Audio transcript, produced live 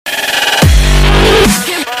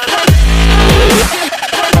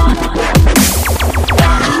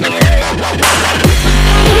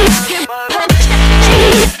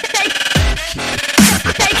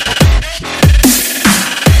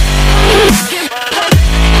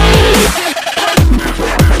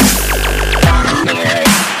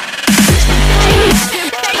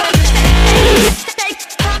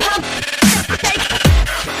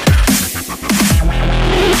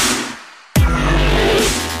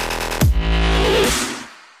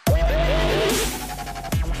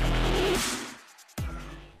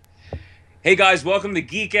Hey guys, welcome to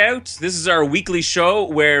Geek Out. This is our weekly show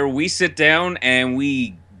where we sit down and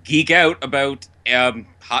we geek out about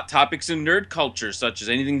hot topics in nerd culture, such as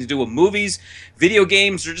anything to do with movies, video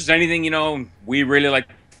games, or just anything, we really like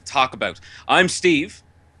to talk about. I'm Steve,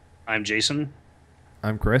 I'm Jason.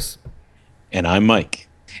 I'm Chris. And I'm Mike.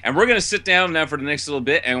 and we're going to sit down now for the next little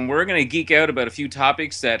bit and we're going to geek out about a few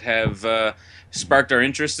topics that have sparked our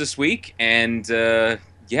interest this week. And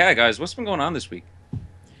yeah, guys, what's been going on this week?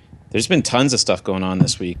 There's been tons of stuff going on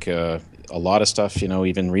this week. A lot of stuff,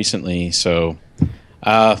 even recently. So,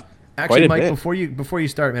 Actually, Mike, bit. before you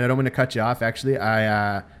start, man, I don't want to cut you off. Actually,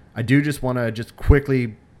 I do just want to just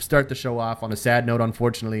quickly start the show off on a sad note.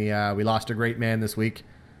 Unfortunately, we lost a great man this week.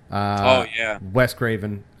 Oh yeah, Wes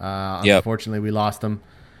Craven. Yep. Unfortunately, we lost him.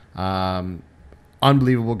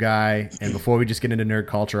 Unbelievable guy. And before we just get into nerd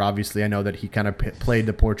culture, obviously, I know that he kind of played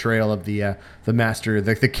the portrayal of the master,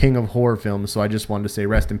 the king of horror films. So I just wanted to say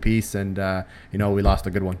rest in peace, and we lost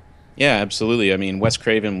a good one. Yeah, absolutely. I mean, Wes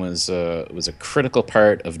Craven was a critical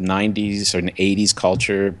part of '90s or '80s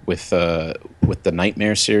culture with the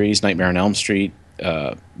Nightmare series, Nightmare on Elm Street.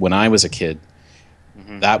 When I was a kid,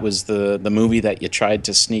 that was the movie that you tried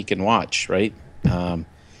to sneak and watch, right? And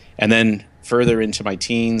then further into my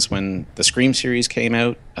teens, when the Scream series came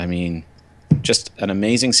out, I mean, just an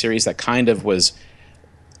amazing series that kind of was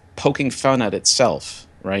poking fun at itself,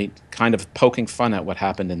 right? Kind of poking fun at what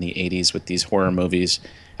happened in the '80s with these horror movies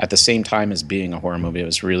at the same time as being a horror movie. It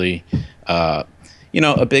was really, a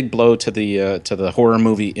big blow to the horror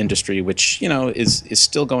movie industry, which, is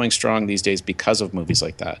still going strong these days because of movies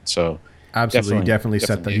like that. So Absolutely,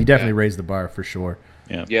 definitely raised the bar for sure.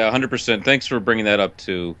 Yeah, 100%. Thanks for bringing that up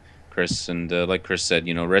to Chris. And like Chris said,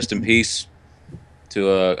 rest in peace to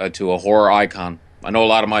a horror icon. I know a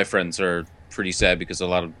lot of my friends are pretty sad because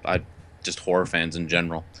just horror fans in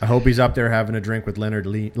general. I hope he's up there having a drink with Leonard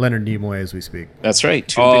Nimoy as we speak. That's right.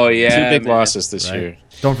 Two big losses this year.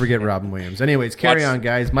 Don't forget Robin Williams. Anyways, carry on,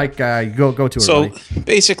 guys. Mike, go to it. So buddy.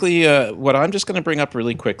 basically, what I'm just going to bring up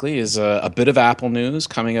really quickly is a bit of Apple news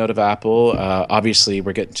coming out of Apple. Obviously,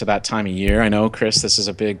 we're getting to that time of year. I know, Chris, this is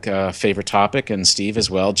a big favorite topic, and Steve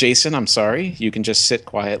as well. Jason, I'm sorry. You can just sit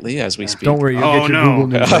quietly as we speak. Don't worry, you'll get your Google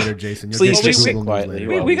News later, Jason. Please just sit quietly.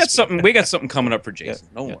 We got something. We got something coming up for Jason.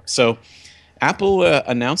 Don't worry. So, Apple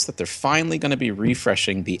announced that they're finally going to be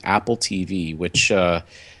refreshing the Apple TV, which,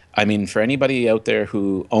 for anybody out there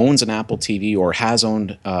who owns an Apple TV or has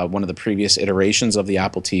owned one of the previous iterations of the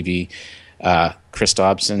Apple TV, Chris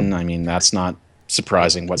Dobson, that's not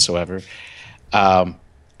surprising whatsoever. I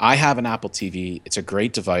have an Apple TV. It's a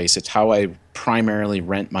great device. It's how I primarily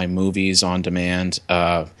rent my movies on demand.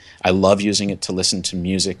 I love using it to listen to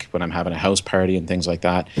music when I'm having a house party and things like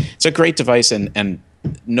that. It's a great device and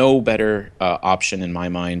no better option in my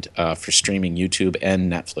mind for streaming YouTube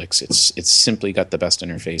and Netflix. It's simply got the best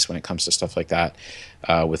interface when it comes to stuff like that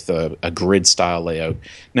with a grid style layout.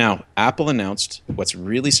 Now, Apple announced what's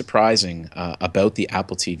really surprising about the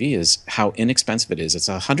Apple TV is how inexpensive it is. It's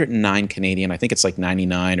 109 Canadian. I think it's like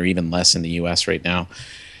 99 or even less in the US right now.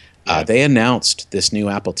 They announced this new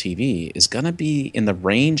Apple TV is going to be in the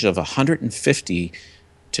range of 150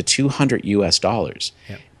 to 200 US dollars.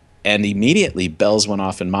 Yep. And immediately bells went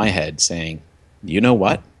off in my head saying, you know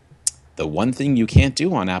what? The one thing you can't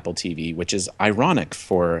do on Apple TV, which is ironic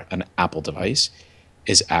for an Apple device,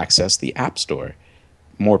 is access the App Store.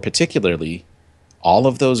 More particularly, all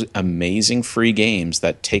of those amazing free games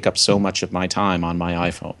that take up so much of my time on my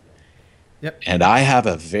iPhone. Yep. And I have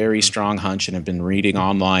a very strong hunch and have been reading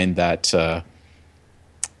online that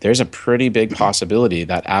there's a pretty big possibility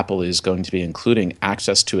that Apple is going to be including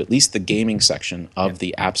access to at least the gaming section of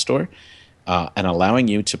the App Store and allowing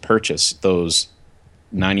you to purchase those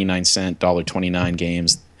 99-cent, $1.29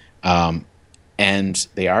 games. And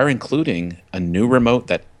they are including a new remote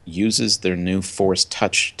that uses their new Force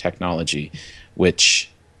Touch technology, which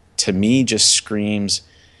to me just screams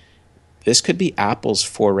this could be Apple's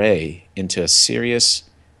foray into a serious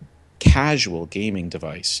casual gaming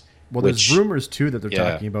device. Well, there's rumors too that they're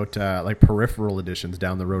talking about like peripheral editions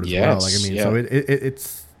down the road as well. So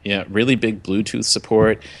it's really big Bluetooth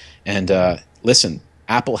support. And listen,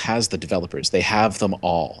 Apple has the developers; they have them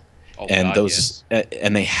all, and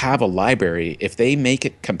they have a library. If they make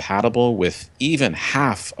it compatible with even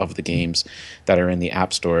half of the games that are in the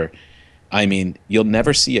App Store, you'll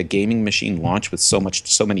never see a gaming machine launch with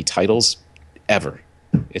so many titles ever.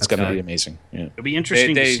 It's going to be amazing. Yeah. It'll be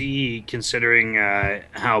interesting to see, considering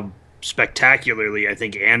how spectacularly I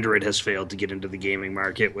think Android has failed to get into the gaming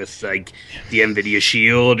market with like the NVIDIA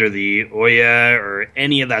Shield or the Ouya or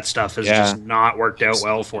any of that stuff has just not worked out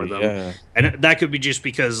well for them. Yeah. And that could be just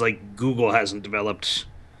because like Google hasn't developed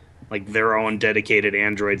like their own dedicated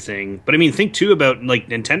Android thing. But I mean, think too about like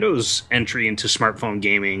Nintendo's entry into smartphone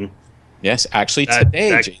gaming. Yes, actually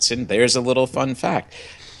today, Jason, there's a little fun fact.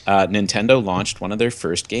 Nintendo launched one of their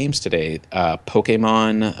first games today.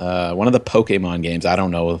 Pokemon, one of the Pokemon games. I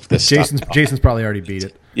don't know if this. Jason's probably already beat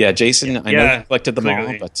it. Yeah, Jason. I know you collected them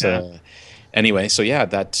clearly, all, but anyway, so yeah,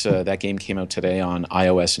 that game came out today on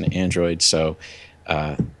iOS and Android. So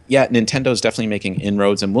yeah, Nintendo's definitely making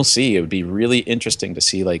inroads, and we'll see. It would be really interesting to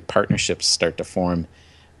see like partnerships start to form.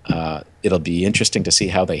 It'll be interesting to see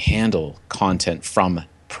how they handle content from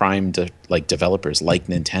prime developers like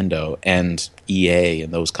Nintendo and EA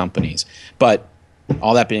and those companies. But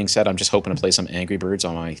all that being said, I'm just hoping to play some Angry Birds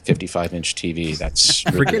on my 55-inch TV. That's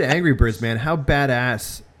really forget Angry Birds, man. How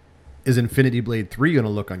badass is Infinity Blade 3 going to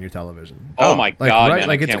look on your television? Oh my god, right? man,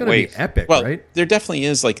 Like I it's can't going to wait. be epic, well, right? there definitely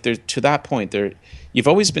is like there to that point there. You've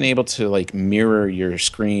always been able to like mirror your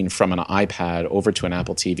screen from an iPad over to an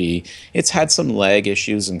Apple TV. It's had some lag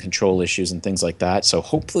issues and control issues and things like that. So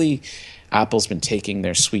hopefully Apple's been taking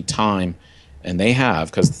their sweet time, and they have,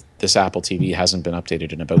 because this Apple TV hasn't been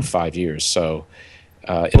updated in about 5 years. So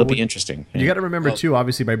it'll be interesting. You got to remember too,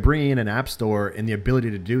 obviously, by bringing in an app store and the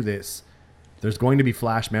ability to do this, there's going to be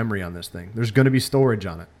flash memory on this thing. There's going to be storage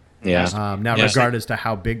on it. Yeah. Now, regardless to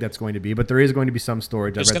how big that's going to be, but there is going to be some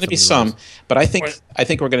storage. There's going to be some, but I think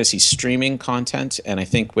we're going to see streaming content, and I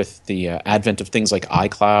think with the advent of things like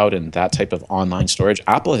iCloud and that type of online storage,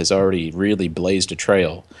 Apple has already really blazed a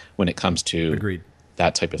trail when it comes to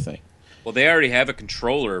that type of thing. Well, they already have a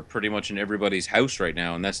controller pretty much in everybody's house right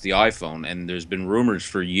now, and that's the iPhone. And there's been rumors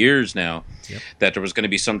for years now that there was going to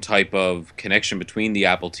be some type of connection between the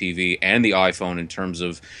Apple TV and the iPhone in terms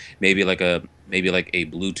of maybe like a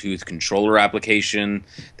Bluetooth controller application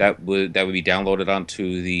that would be downloaded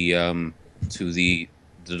onto the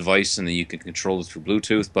device, and then you can control it through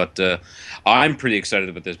Bluetooth. But I'm pretty excited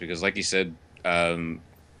about this because, like you said,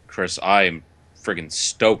 Chris, I'm friggin'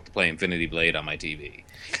 stoked to play Infinity Blade on my TV.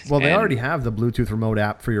 Well, they already have the Bluetooth remote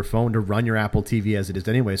app for your phone to run your Apple TV as it is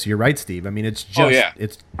anyway. So you're right, Steve. I mean, it's just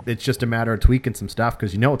it's just a matter of tweaking some stuff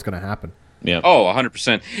because you know it's going to happen. Yeah. Oh,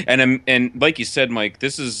 100%. And like you said, Mike,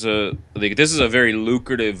 this is a very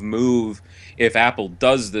lucrative move if Apple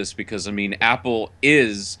does this, because I mean, Apple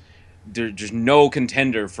is there's no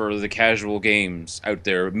contender for the casual games out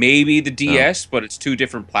there. Maybe the DS, but it's two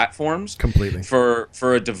different platforms. Completely. For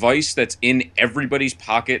a device that's in everybody's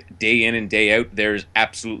pocket day in and day out, there's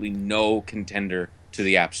absolutely no contender to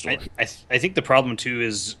the App Store. I think the problem too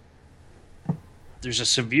is there's a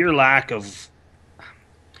severe lack of.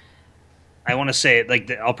 I want to say it like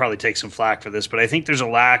I'll probably take some flack for this, but I think there's a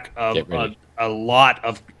lack of a lot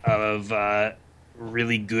of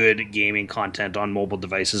really good gaming content on mobile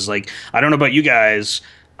devices. Like, I don't know about you guys,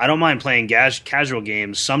 I don't mind playing casual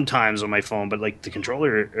games sometimes on my phone, but like the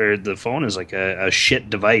controller or the phone is like a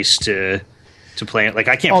shit device to play it. Like,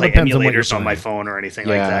 I can't play emulators on my phone or anything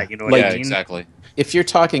like that. You know what I mean? Exactly. If you're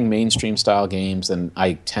talking mainstream style games, then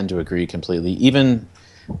I tend to agree completely. Even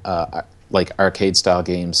like arcade style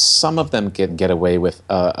games, some of them can get away with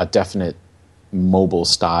a definite mobile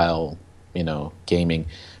style, gaming.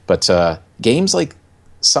 But games like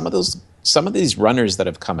some of these runners that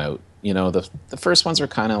have come out, the first ones are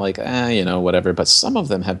kind of like, whatever. But some of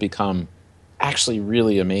them have become actually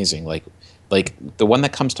really amazing. Like the one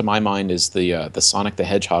that comes to my mind is the Sonic the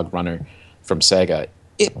Hedgehog runner from Sega.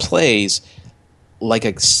 It plays like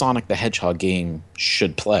a Sonic the Hedgehog game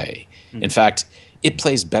should play. Mm-hmm. In fact, it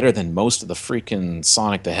plays better than most of the freaking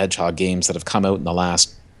Sonic the Hedgehog games that have come out in the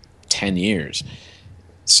last 10 years.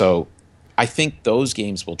 So I think those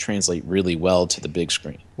games will translate really well to the big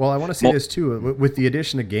screen. Well, I want to say this too, with the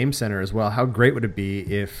addition of Game Center as well. How great would it be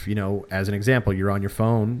if, as an example, you're on your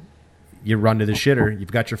phone, you run to the shitter,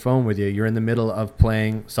 you've got your phone with you, you're in the middle of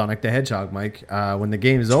playing Sonic the Hedgehog, Mike. When the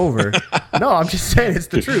game is over, no, I'm just saying it's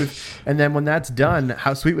the truth. And then when that's done,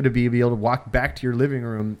 how sweet would it be to be able to walk back to your living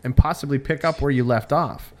room and possibly pick up where you left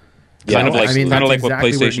off? Kind of like exactly what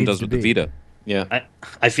PlayStation does with the Vita. Yeah,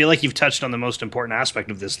 I feel like you've touched on the most important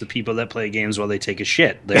aspect of this: the people that play games while they take a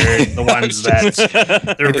shit. They're the ones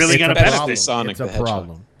that they're really going to benefit. Sonic it's a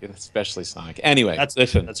problem. Especially Sonic. Anyway, that's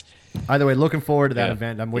either way, looking forward to that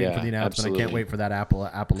event. I'm waiting for the announcement. Absolutely. I can't wait for that Apple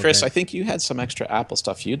Chris, event. I think you had some extra Apple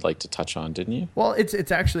stuff you'd like to touch on, didn't you? Well,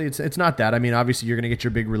 it's actually not that. I mean, obviously you're going to get your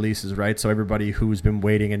big releases, right? So everybody who's been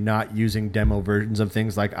waiting and not using demo versions of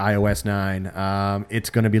things like iOS 9, it's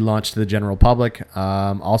going to be launched to the general public.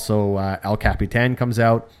 Also, El Capitan comes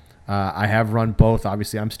out. I have run both.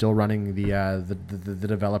 Obviously, I'm still running the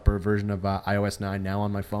developer version of iOS 9 now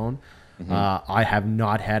on my phone. I have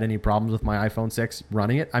not had any problems with my iPhone 6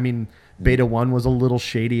 running it. I mean, Beta 1 was a little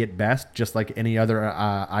shady at best, just like any other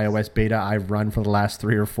iOS beta I've run for the last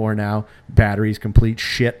 3 or 4 now. Battery's complete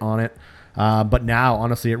shit on it. But now,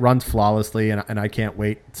 honestly, it runs flawlessly, and I can't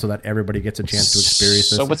wait so that everybody gets a chance to experience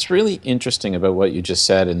this. So what's really interesting about what you just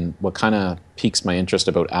said and what kind of piques my interest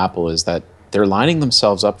about Apple is that they're lining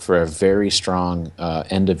themselves up for a very strong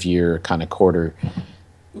end-of-year kind of quarter,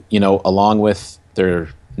 along with their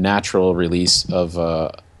natural release of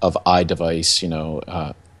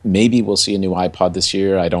iDevice, maybe we'll see a new iPod this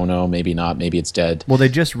year. I don't know. Maybe not. Maybe it's dead. Well, they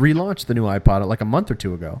just relaunched the new iPod like a month or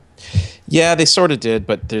 2 ago. Yeah, they sort of did,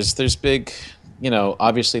 but there's big,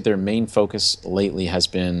 obviously their main focus lately has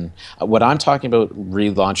been what I'm talking about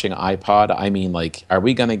relaunching iPod. I mean, like, are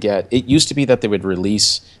we going to get? It used to be that they would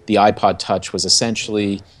release the iPod Touch was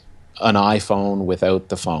essentially an iPhone without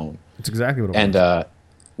the phone. That's exactly what it was. And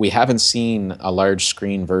we haven't seen a large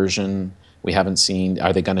screen version. We haven't seen,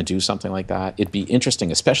 are they going to do something like that? It'd be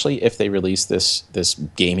interesting, especially if they release this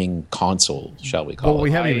gaming console, shall we call it. What we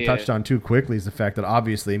haven't even touched on too quickly is the fact that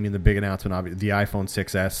obviously, the big announcement, the iPhone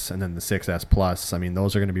 6S and then the 6S Plus,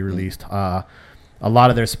 those are going to be released. A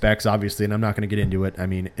lot of their specs, obviously, and I'm not going to get into it.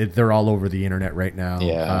 They're all over the internet right now.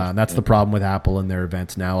 Yeah. That's the problem with Apple and their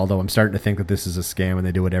events now, although I'm starting to think that this is a scam and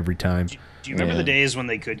they do it every time. Do you remember the days when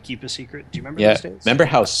they could keep a secret? Do you remember Yeah. those days? Remember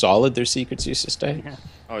how solid their secrets used to stay? Yeah.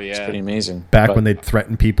 Oh yeah, It's pretty amazing. Back when they'd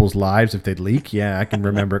threaten people's lives if they'd leak? Yeah, I can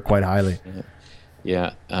remember it quite highly.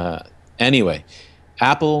 Yeah. Anyway,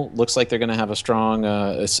 Apple looks like they're going to have a strong,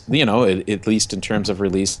 at least in terms of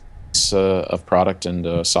release of product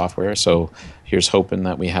and software. So here's hoping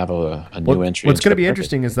that we have a new entry. What's going to be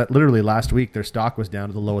interesting is that literally last week their stock was down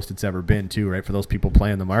to the lowest it's ever been too, right? For those people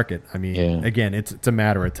playing the market. Again, it's a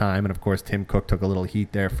matter of time. And of course, Tim Cook took a little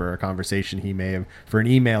heat there for a conversation for an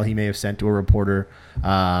email he may have sent to a reporter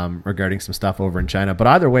regarding some stuff over in China. But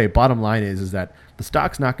either way, bottom line is that the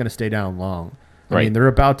stock's not going to stay down long. They're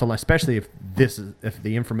about to, especially if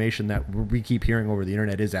the information that we keep hearing over the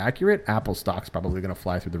internet is accurate, Apple stock's probably going to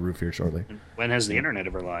fly through the roof here shortly. When has the internet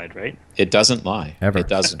ever lied, right? It doesn't lie. Ever. It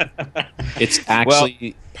doesn't. It's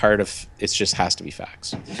actually part of, it just has to be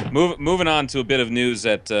facts. Moving on to a bit of news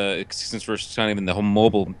that since we're kind of in the whole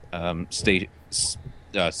mobile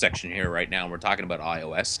section here right now, and we're talking about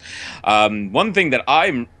iOS. One thing that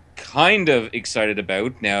I'm kind of excited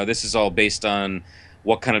about, now this is all based on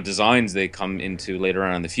what kind of designs they come into later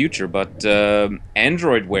on in the future, but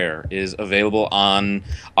Android Wear is available on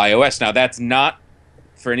iOS. Now, that's not,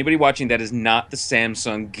 for anybody watching, that is not the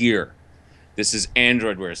Samsung Gear. This is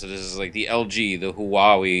Android Wear, so this is like the LG, the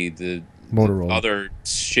Huawei, the Motorola. the other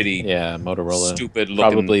shitty, Motorola, stupid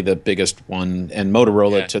looking, probably the biggest one, and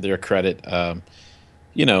Motorola, to their credit,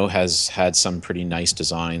 has had some pretty nice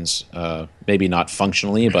designs. Maybe not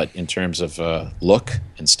functionally, but in terms of look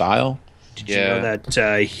and style. Did you know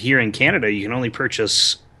that here in Canada you can only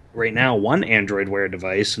purchase right now one Android Wear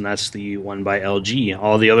device, and that's the one by LG.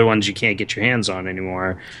 All the other ones you can't get your hands on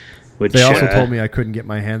anymore. Which, they also told me I couldn't get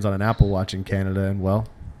my hands on an Apple Watch in Canada, and well,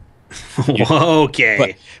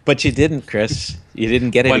 okay, but you didn't, Chris. You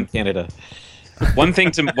didn't get it in Canada. One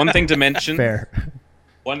thing to mention. Fair.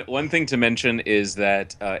 One thing to mention is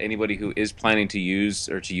that anybody who is planning to use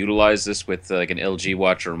or to utilize this with like an LG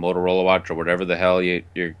watch or a Motorola watch or whatever the hell you're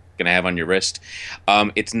going to have on your wrist,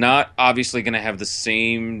 it's not obviously going to have the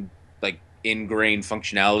same like ingrained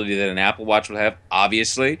functionality that an Apple Watch would have.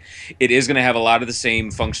 Obviously, it is going to have a lot of the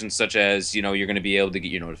same functions, such as you're going to be able to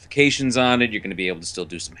get your notifications on it. You're going to be able to still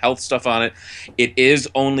do some health stuff on it. It is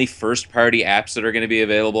only first-party apps that are going to be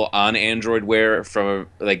available on Android Wear from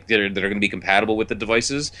that are going to be compatible with the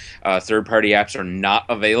devices. Third-party apps are not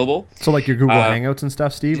available. So like your Google Hangouts and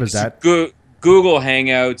stuff, Steve, is that Google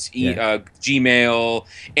Hangouts, Gmail,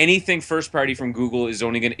 anything first party from Google are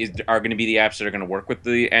going to be the apps that are going to work with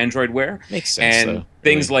the Android Wear. Makes sense. And though,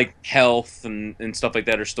 things really. like health and stuff like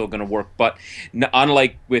that are still going to work. But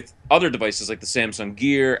unlike with other devices like the Samsung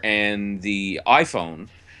Gear and the iPhone,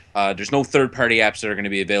 there's no third party apps that are going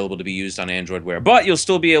to be available to be used on Android Wear. But you'll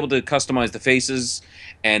still be able to customize the faces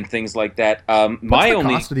and things like that. What's the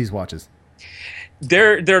cost of these watches?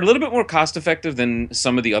 They're a little bit more cost effective than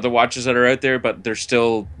some of the other watches that are out there, but they're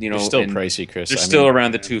still they're still pricey, Chris. They're still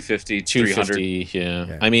around the 250, 250.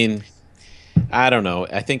 Yeah. I mean, I don't know.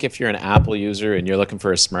 I think if you're an Apple user and you're looking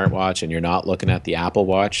for a smartwatch and you're not looking at the Apple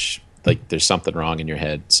Watch, like there's something wrong in your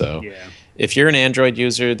head. So if you're an Android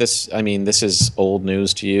user, this is old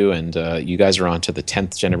news to you, and you guys are on to the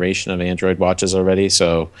 10th generation of Android watches already.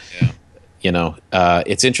 So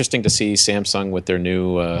It's interesting to see Samsung with their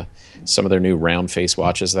new some of their new round face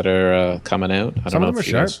watches that are coming out. I Some don't of know them if are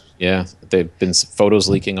you guys- sharp. Yeah, they've been photos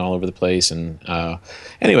leaking all over the place, and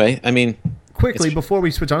anyway, I mean, Quickly, It's- before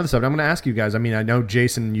we switch on to the subject, I'm going to ask you guys. I mean, I know,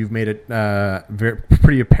 Jason, you've made it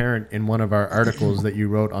pretty apparent in one of our articles that you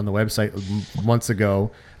wrote on the website months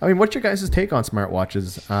ago. I mean, what's your guys' take on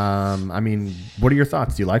smartwatches? I mean, what are your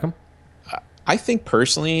thoughts? Do you like them? I think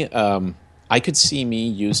personally, I could see me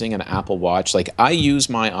using an Apple Watch. Like, I use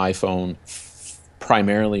my iPhone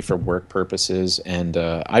primarily for work purposes, and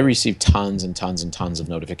I receive tons and tons and tons of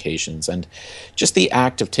notifications. And just the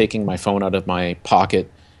act of taking my phone out of my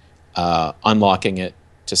pocket, unlocking it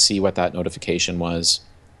to see what that notification was,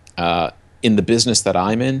 in the business that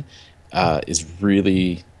I'm in, is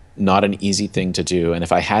really not an easy thing to do. And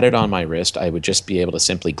if I had it on my wrist, I would just be able to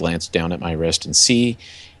simply glance down at my wrist and see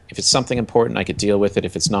if it's something important. I could deal with it.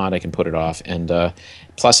 If it's not, I can put it off. And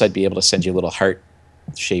plus, I'd be able to send you little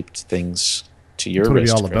heart-shaped things to your That's what it'd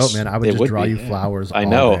be wrist, all Chris. about, man. I would It just draw be, you yeah. flowers I all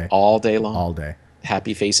know, day. all day long. All day.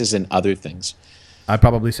 Happy faces and other things. I'd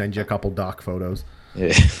probably send you a couple doc photos.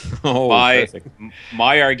 Yeah. Oh, my perfect.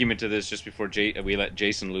 my argument to this, just before we let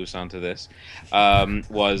Jason loose onto this,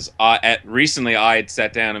 was recently I had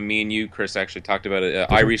sat down, and me and you, Chris, actually talked about it.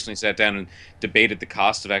 I recently sat down and debated the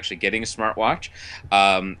cost of actually getting a smartwatch.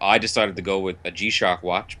 I decided to go with a G-Shock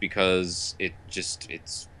watch because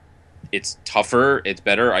it's tougher, it's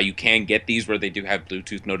better. You can get these where they do have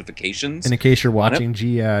Bluetooth notifications. And in case you're On it? watching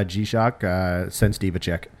G-Shock, send Steve a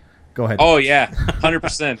check. Go ahead. Oh yeah,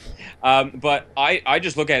 100%. But I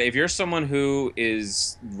just look at it. If you're someone who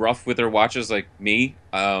is rough with their watches like me,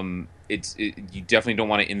 you definitely don't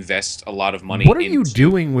want to invest a lot of money. What are you into-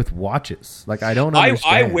 doing with watches? Like, I don't I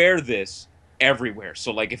understand. wear this everywhere.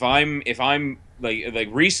 So like if I'm like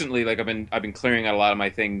recently, like I've been clearing out a lot of my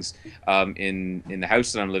things in the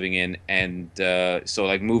house that I'm living in, and so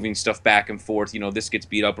like moving stuff back and forth. This gets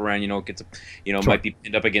beat up around. It gets might be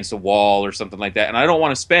pinned up against a wall or something like that, and I don't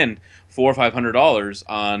want to spend $400-500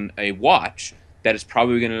 on a watch that is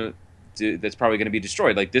probably gonna be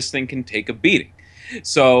destroyed. Like, this thing can take a beating.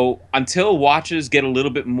 So until watches get a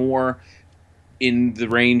little bit more in the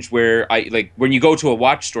range where when you go to a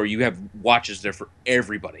watch store, you have watches there for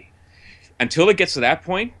everybody. Until it gets to that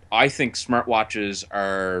point, I think smartwatches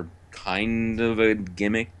are kind of a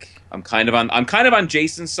gimmick. I'm kind of on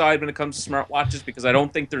Jason's side when it comes to smartwatches because I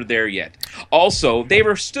don't think they're there yet. Also, they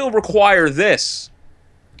still require this,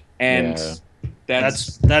 and Yeah.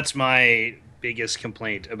 That's my biggest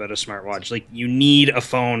complaint about a smartwatch. Like, you need a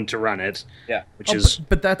phone to run it. Yeah. Which Oh, is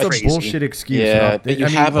but that's crazy. a bullshit excuse. Yeah, but you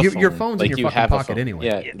have a phone. Your phone's Like, in you your have fucking a pocket phone. anyway.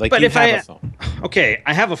 Yeah, like But you if have I- a phone. okay,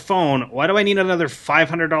 I have a phone. Why do I need another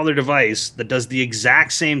 $500 device that does the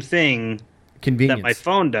exact same thing that Convenience. my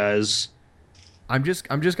phone does? I'm just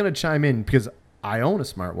going to chime in because I own a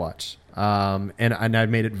smartwatch, and I've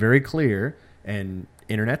made it very clear. And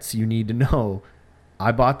internets, you need to know,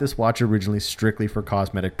 I bought this watch originally strictly for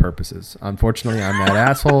cosmetic purposes. Unfortunately, I'm that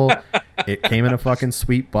asshole. It came in a fucking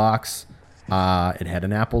sweet box. It had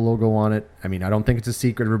an Apple logo on it. I mean, I don't think it's a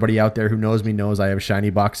secret. Everybody out there who knows me knows I have shiny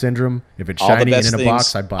box syndrome. If it's All the shiny and best in a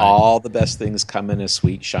box, I buy it. all the best things come in a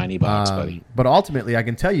sweet shiny box, buddy. But ultimately, I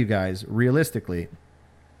can tell you guys, realistically,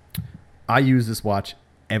 I use this watch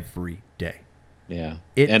every day. Yeah.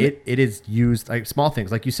 It is used like small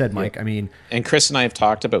things, like you said, Mike. I mean, And Chris and I have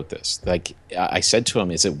talked about this. Like, I said to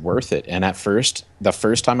him, is it worth it? And at first, the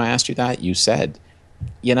first time I asked you that, you said,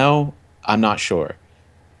 I'm not sure.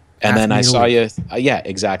 And Ask then me I in a saw week. you. Yeah,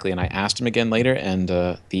 exactly. And I asked him again later, and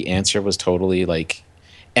the answer was totally like,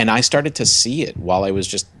 and I started to see it while I was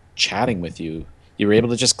just chatting with you. You were able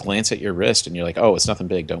to just glance at your wrist, and you're like, oh, it's nothing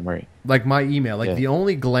big. Don't worry. like my email, like Yeah. the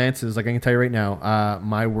only glances, like I can tell you right now,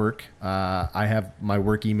 my work, I have my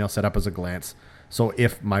work email set up as a glance. So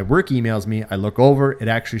if my work emails me, I look over, it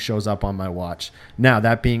actually shows up on my watch. Now,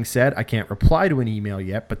 that being said, I can't reply to an email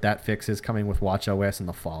yet, but that fix is coming with WatchOS in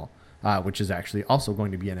the fall, which is actually also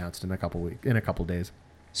going to be announced in a couple days.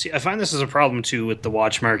 See, I find this is a problem too with the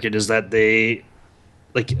watch market, is that they,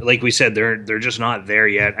 like we said, they're just not there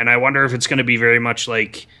yet, and I wonder if it's going to be very much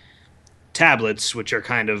like tablets, which are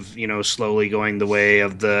kind of slowly going the way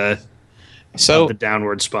of the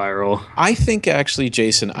downward spiral. I think actually,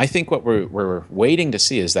 Jason, I think what we're waiting to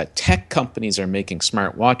see is that tech companies are making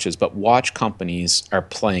smart watches, but watch companies are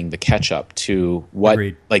playing the catch up to what,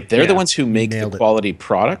 Agreed. like they're the Yeah. ones who make Nailed the it. quality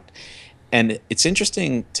product. And it's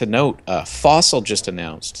interesting to note, Fossil just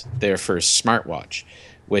announced their first smartwatch,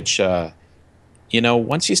 which,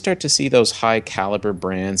 once you start to see those high caliber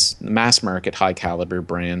brands, mass market high caliber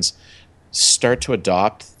brands, start to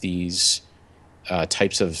adopt these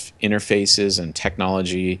types of interfaces and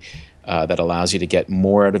technology, that allows you to get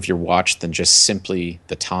more out of your watch than just simply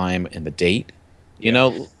the time and the date. You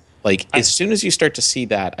know, like as soon as you start to see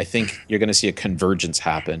that, I think you're going to see a convergence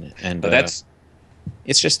happen, and But that's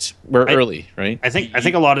it's just we're early, right? I think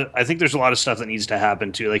there's a lot of stuff that needs to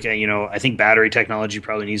happen too. Like I think battery technology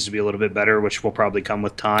probably needs to be a little bit better, which will probably come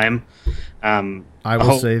with time. I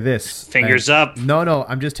will say this. Fingers up. No,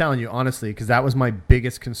 I'm just telling you honestly, because that was my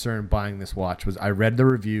biggest concern buying this watch. Was I read the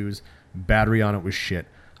reviews, battery on it was shit.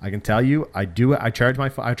 I can tell you, I charge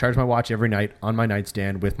my watch every night on my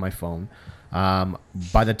nightstand with my phone.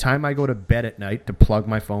 By the time I go to bed at night to plug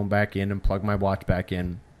my phone back in and plug my watch back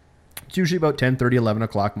in, it's usually about 10:30, 11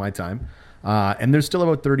 o'clock my time. And there's still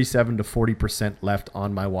about 37 to 40% left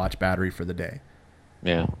on my watch battery for the day.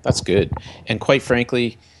 Yeah, that's good. And quite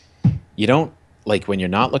frankly, you don't, like, when you're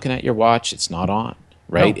not looking at your watch, it's not on,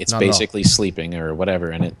 right? No, it's not at all. basically sleeping or whatever.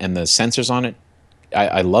 And the sensors on it,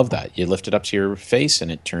 I love that. You lift it up to your face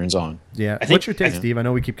and it turns on. Yeah. think- What's your take, Steve? I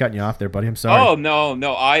know we keep cutting you off there, buddy. I'm sorry. Oh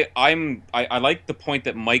no. I like the point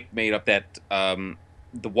that Mike made up that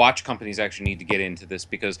the watch companies actually need to get into this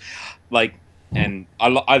because, like, and I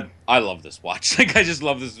love this watch. Like, I just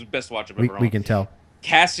love this. It's the best watch I've ever owned. we can tell.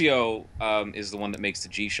 Casio is the one that makes the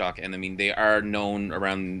G-Shock, and I mean they are known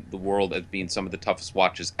around the world as being some of the toughest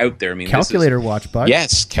watches out there. I mean, Calculator watch, bud.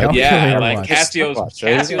 Yes, yeah, Calculator like watch.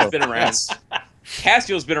 Casio's been around.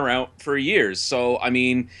 Casio's been around for years, so I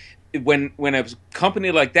mean, when a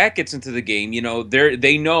company like that gets into the game, you know,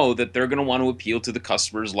 they know that they're going to want to appeal to the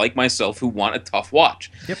customers like myself who want a tough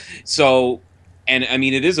watch. Yep. So, and I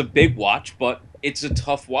mean, it is a big watch, but it's a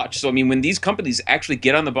tough watch. So I mean, when these companies actually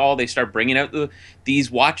get on the ball, they start bringing out these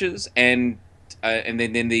watches, and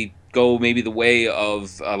then they go maybe the way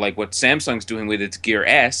of like what Samsung's doing with its Gear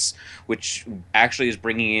S, which actually is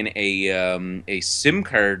bringing in a SIM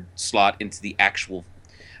card slot into the actual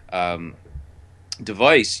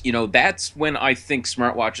device. You know, that's when I think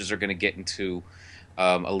smartwatches are going to get into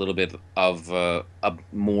a little bit of a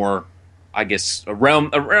more, I guess,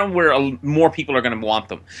 around where more people are going to want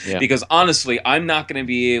them. Yeah. Because honestly, I'm not going to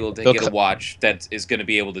be able to They'll get a watch that is going to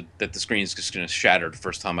be able to, that the screen is just going to shatter the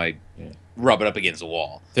first time I rub it up against the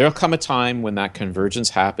wall. There'll come a time when that convergence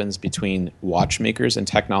happens between watchmakers and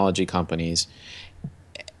technology companies.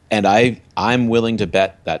 And I'm willing to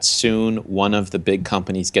bet that soon one of the big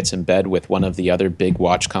companies gets in bed with one of the other big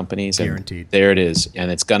watch companies. And Guaranteed. there it is. And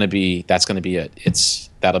that's going to be it.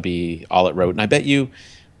 That'll be all it wrote. And I bet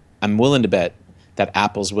I'm willing to bet that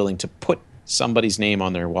Apple's willing to put somebody's name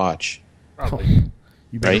on their watch. Probably.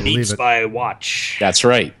 You better Right? believe Beats it. by watch. That's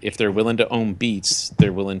right. If they're willing to own Beats,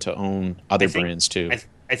 they're willing to own other brands too.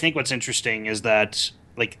 I think what's interesting is that,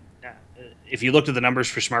 like, if you looked at the numbers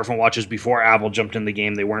for smartphone watches before Apple jumped in the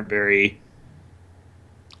game, they weren't very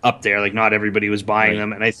up there. Like, not everybody was buying Right.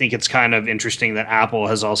 them. And I think it's kind of interesting that Apple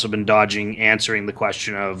has also been dodging answering the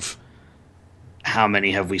question of how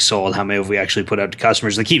many have we sold? How many have we actually put out to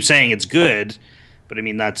customers? They keep saying it's good, but I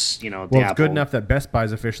mean, that's, Well, the it's Apple. good enough that Best Buy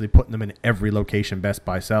is officially putting them in every location Best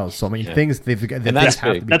Buy sells. So I mean, things they've that's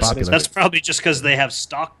have to big. be popular. That's probably just because they have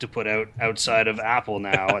stock to put out outside of Apple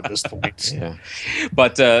now at this point. Yeah.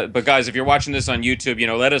 But guys, if you're watching this on YouTube, you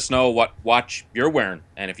know, let us know what watch you're wearing,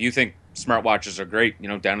 and if you think smartwatches are great, you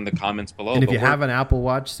know, down in the comments below. and if But you we're- have an Apple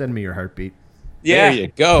Watch, send me your heartbeat. yeah,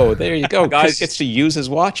 There you go. Guys. Chris gets to use his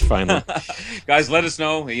watch finally. guys, let us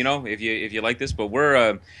know, you know, if you like this. But we're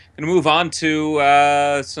gonna move on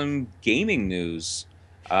to some gaming news.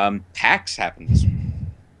 PAX happened this week.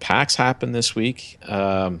 PAX happened this week.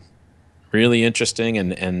 Really interesting,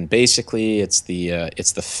 and basically it's the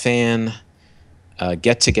fan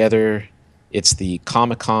get together. It's the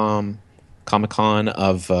Comic-Con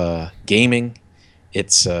of gaming.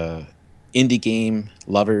 It's indie game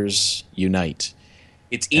lovers unite.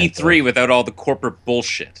 It's E3 without all the corporate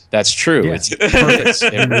bullshit. That's true. Yeah. It's perfect.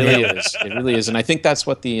 It really is. It really is, and I think that's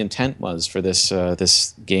what the intent was for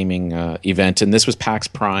this gaming event. And this was PAX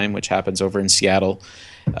Prime, which happens over in Seattle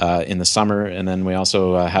in the summer, and then we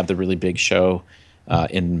also have the really big show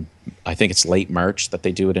in, I think it's late March, that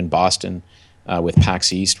they do it in Boston with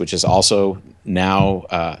PAX East, which is also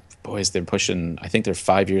now. Boys, they're pushing. I think they're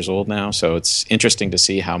 5 years old now, so it's interesting to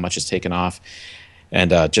see how much it's taken off.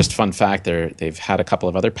 And just fun fact, they've had a couple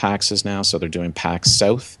of other PAXs now, so they're doing PAX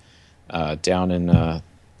South down in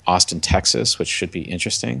Austin, Texas, which should be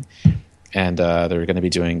interesting. And they're going to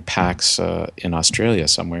be doing PAX in Australia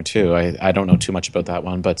somewhere too. I don't know too much about that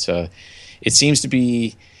one, but it seems to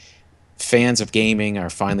be fans of gaming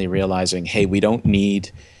are finally realizing, hey, we don't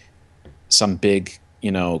need some big,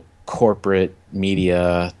 corporate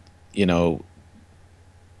media,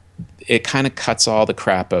 it kind of cuts all the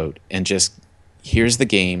crap out and just here's the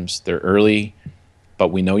games. They're early, but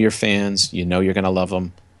we know you're fans. You know you're going to love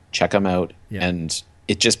them. Check them out. Yeah. And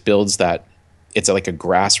it just builds that. It's like a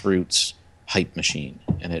grassroots hype machine,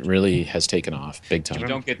 and it really has taken off big time. You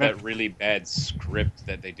don't get that really bad script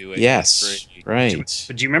that they do. Yes, right.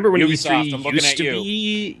 But do you remember when Ubisoft, I'm E3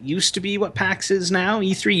 looking used to be what PAX is now?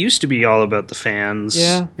 E3 used to be all about the fans.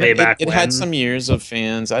 Yeah, way back it when. had some years of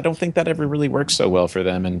fans. I don't think that ever really worked so well for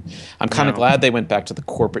them, and I'm kind of glad they went back to the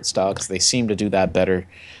corporate style because they seem to do that better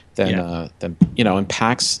than in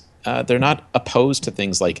PAX. They're not opposed to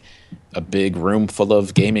things like a big room full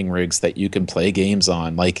of gaming rigs that you can play games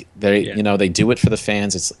on. Like they do it for the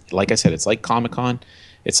fans. It's like I said, it's like Comic-Con.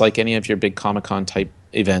 It's like any of your big Comic-Con type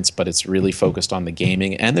events, but it's really focused on the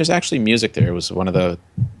gaming. And there's actually music there. It was one of the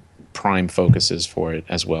prime focuses for it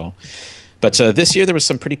as well. But this year there was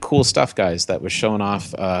some pretty cool stuff, guys, that was shown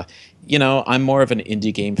off. I'm more of an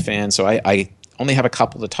indie game fan, so I only have a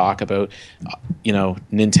couple to talk about.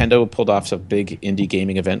 Nintendo pulled off a big indie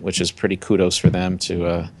gaming event, which is pretty kudos for them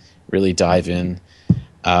to really dive in.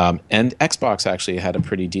 And Xbox actually had a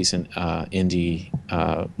pretty decent indie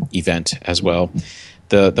event as well.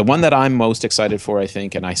 The one that I'm most excited for, I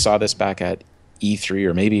think, and I saw this back at E3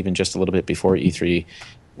 or maybe even just a little bit before E3,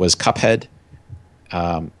 was Cuphead.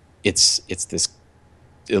 It's this.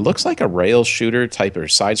 It looks like a rail shooter type or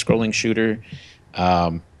side-scrolling shooter.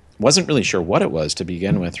 Wasn't really sure what it was to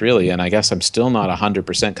begin with, really, and I guess I'm still not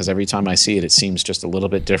 100% because every time I see it, it seems just a little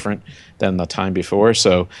bit different than the time before.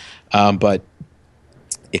 So, but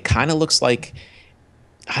it kind of looks like,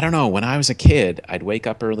 I don't know, when I was a kid, I'd wake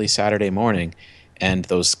up early Saturday morning, and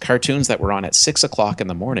those cartoons that were on at 6 o'clock in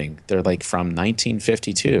the morning, they're like from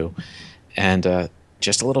 1952, and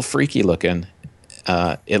just a little freaky looking.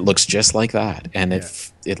 It looks just like that, and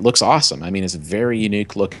it looks awesome. I mean, it's a very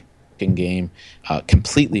unique look game,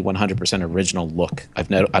 completely 100% original look. I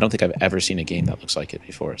don't think I've ever seen a game that looks like it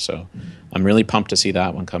before, so I'm really pumped to see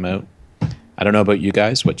that one come out. I don't know about you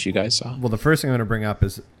guys, what you guys saw. Well, the first thing I'm going to bring up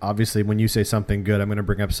is, obviously, when you say something good, I'm going to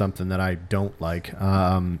bring up something that I don't like.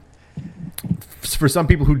 For some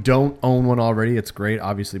people who don't own one already, it's great.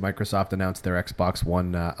 Obviously, Microsoft announced their Xbox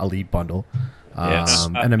One Elite bundle. Yes.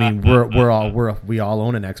 And I mean, we all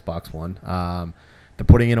own an Xbox One. They're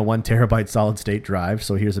putting in a 1 terabyte solid state drive,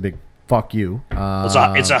 so here's a big fuck you.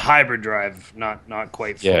 It's a hybrid drive, not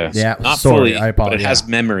quite fully. Yeah, not sorry, fully, I apologize. but it has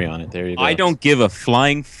memory on it. There you go. I don't give a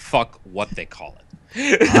flying fuck what they call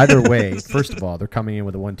it. Either way, first of all, they're coming in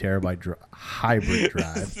with a 1 terabyte hybrid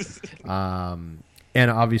drive, and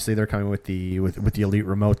obviously they're coming with the Elite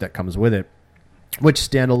remote that comes with it, which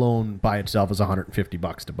standalone by itself is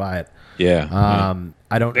 $150 to buy it. Yeah.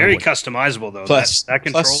 I don't Very know customizable though. Plus- that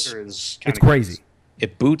controller plus- is it's crazy.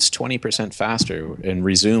 It boots 20% faster and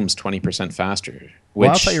resumes 20% faster. Which, Well,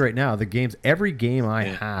 I'll tell you right now, every game I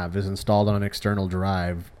have is installed on an external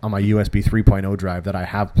drive on my USB 3.0 drive that I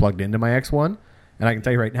have plugged into my X1. And I can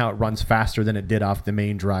tell you right now, it runs faster than it did off the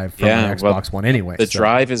main drive from my Xbox One anyway. The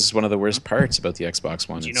drive is one of the worst parts about the Xbox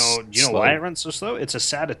One. Do you know why it runs so slow? It's a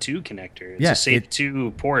SATA 2 connector. It's a SATA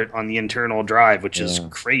 2 port on the internal drive, which is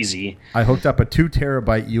crazy. I hooked up a 2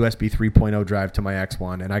 terabyte USB 3.0 drive to my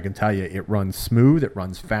X1, and I can tell you it runs smooth, it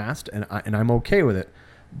runs fast, and I'm okay with it.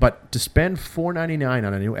 But to spend $499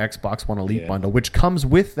 on a new Xbox One Elite bundle, which comes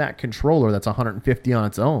with that controller that's $150 on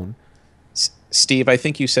its own. Steve, I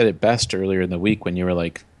think you said it best earlier in the week when you were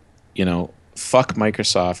like, fuck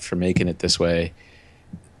Microsoft for making it this way.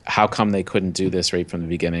 How come they couldn't do this right from the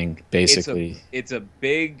beginning, basically? It's a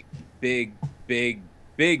big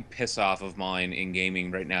piss off of mine in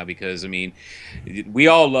gaming right now because, I mean, we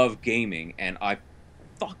all love gaming, and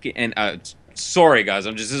sorry guys,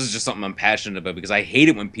 this is just something I'm passionate about because I hate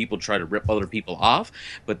it when people try to rip other people off,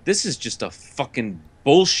 but this is just a fucking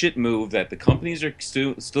bullshit move that the companies are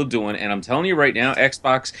still doing, and I'm telling you right now,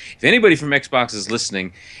 Xbox, if anybody from Xbox is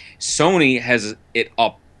listening, Sony has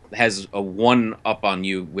a one up on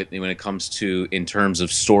you when it comes to in terms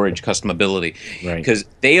of storage customability, right? Because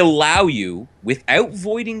they allow you, without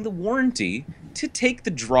voiding the warranty, to take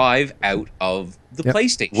the drive out of the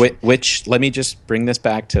PlayStation. Which, let me just bring this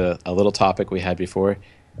back to a little topic we had before.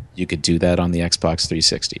 You could do that on the Xbox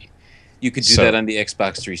 360. You could do that on the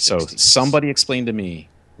Xbox 360. So somebody explain to me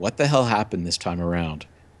what the hell happened this time around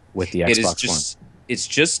with the Xbox One. It's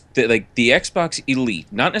just the Xbox Elite,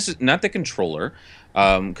 not the controller,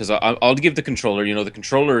 because I'll give the controller. The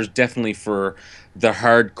controller is definitely for the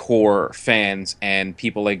hardcore fans and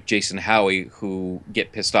people like Jason Howie who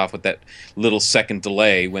get pissed off with that little second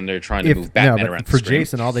delay when they're trying to move Batman around. For the screen.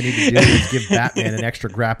 Jason, all they need to do is give Batman an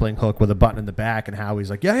extra grappling hook with a button in the back, and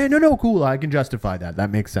Howie's like, no, cool, I can justify that.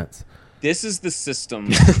 That makes sense. This is the system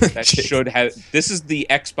that should have. This is the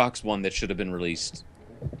Xbox One that should have been released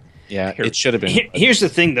Yeah, it should have been. Here's the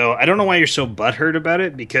thing, though. I don't know why you're so butthurt about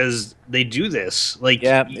it, because they do this. Like,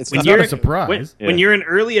 Yeah, it's not a surprise. When you're an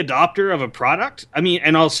early adopter of a product, I mean,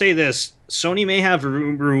 and I'll say this: Sony may have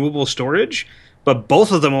removable storage, but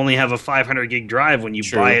both of them only have a 500 gig drive when you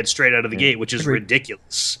True. buy it straight out of the gate, which is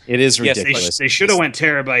ridiculous. It is Yes, ridiculous. They should have went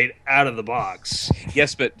terabyte out of the box.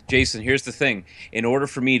 Yes, but Jason, here's the thing. In order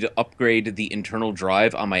for me to upgrade the internal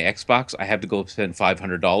drive on my Xbox, I have to go spend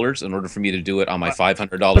 $500. In order for me to do it on my $500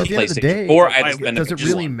 But at the end of the PlayStation day, 4, I have to spend does it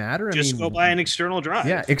just really one. matter? I Just mean, go buy an external drive.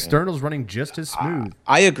 yeah, externals running just as smooth.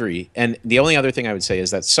 I agree. And the only other thing I would say is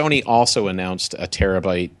that Sony also announced a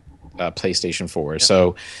terabyte PlayStation 4.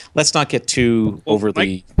 So let's not get too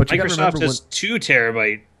overly. But you gotta Microsoft remember has 2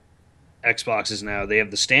 terabyte Xboxes now. They have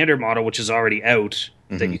the standard model, which is already out,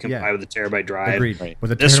 that you can Yeah. buy with a terabyte drive. Agreed. Right.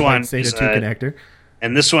 With a This terabyte one SATA is, 2 connector.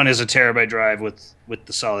 And this one is a terabyte drive with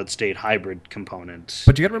the solid state hybrid component.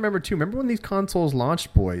 But you got to remember too. Remember when these consoles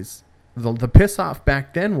launched, boys? The piss off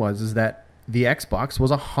back then is that the Xbox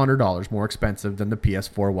was $100 more expensive than the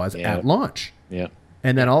PS4 was Yeah. at launch, Yeah.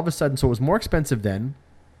 and then all of a sudden, so it was more expensive then.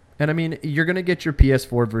 And I mean, you're going to get your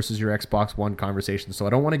PS4 versus your Xbox One conversation. So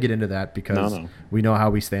I don't want to get into that because No. we know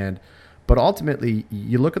how we stand. But ultimately,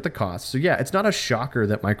 you look at the cost. So yeah, it's not a shocker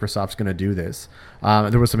that Microsoft's going to do this.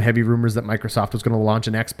 There was some heavy rumors that Microsoft was going to launch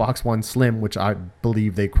an Xbox One Slim, which I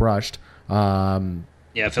believe they crushed.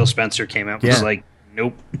 Yeah, Phil Spencer came out and was Yeah. like,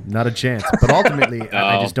 nope. Not a chance. But ultimately,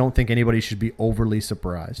 I just don't think anybody should be overly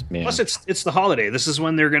surprised. Yeah. Plus, it's the holiday. This is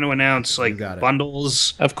when they're going to announce like got it.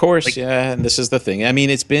 bundles. Of course, yeah, and this is the thing. I mean,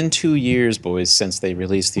 it's been 2 years, boys, since they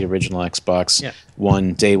released the original Xbox Yeah.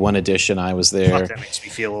 One Day One edition. I was there, Fuck, that makes me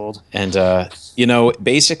feel old. and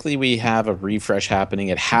basically, we have a refresh happening.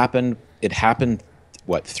 It happened.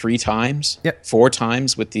 What, 3 times? Yep. 4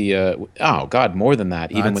 times with the. Oh God, more than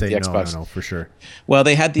that. Even I'd with say the Xbox. no, for sure. Well,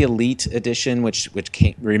 they had the Elite edition, which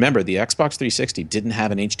came. Remember, the Xbox 360 didn't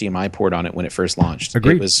have an HDMI port on it when it first launched.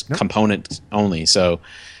 Agreed. It was Yep. component only. So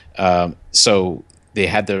they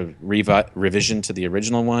had the revision to the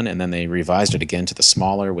original one, and then they revised it again to the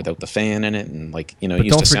smaller without the fan in it, and it But used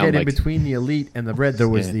don't to sound forget, in like. between the Elite and the Red, there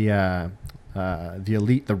was the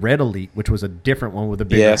Elite, the Red Elite, which was a different one with a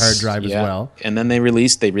bigger hard drive as well. And then they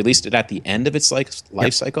released it at the end of its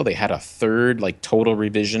life cycle. They had a third total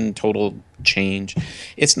revision, total change.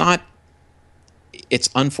 It's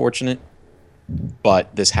unfortunate,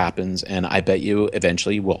 but this happens, and I bet you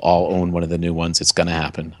eventually we'll all own one of the new ones. It's going to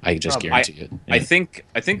happen. I just guarantee it. I think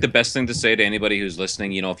the best thing to say to anybody who's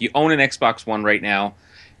listening, if you own an Xbox One right now,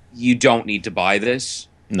 you don't need to buy this.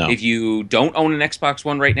 No. If you don't own an Xbox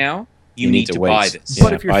One right now, you need to wait. buy this. But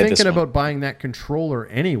Yeah, if you're buy this thinking one. about buying that controller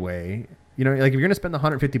anyway, if you're going to spend the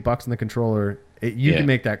 $150 on the controller, you Yeah. can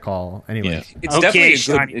make that call anyway. Yeah. It's Okay, definitely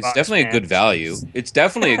shiny it's box definitely a fans. good value. It's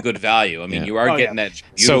definitely a good value. I mean, Yeah. you are Oh, getting yeah. that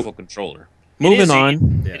beautiful controller. Moving It is on.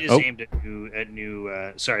 aimed- It is Oh. aimed at new.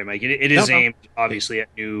 Sorry, Mike. It is No. aimed obviously at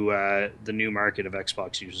the new market of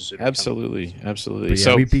Xbox users. that are coming. Absolutely. Absolutely. But yeah,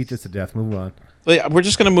 So we beat this to death. Move on. we're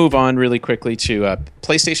just going to move on really quickly to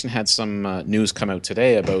PlayStation had some news come out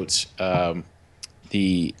today about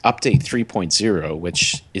the update 3.0,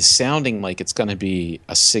 which is sounding like it's going to be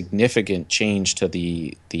a significant change to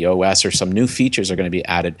the OS, or some new features are going to be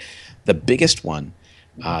added. The biggest one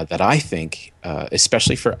that I think,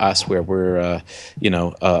 especially for us, where we're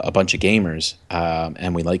a bunch of gamers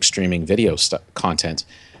and we like streaming video content,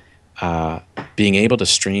 being able to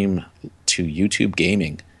stream to YouTube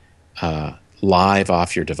Gaming live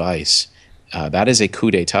off your device, that is a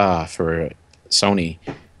coup d'etat for Sony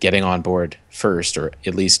getting on board first, or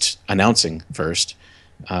at least announcing first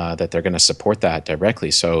that they're going to support that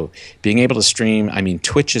directly. So being able to stream, I mean,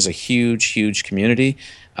 Twitch is a huge community,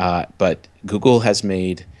 but Google has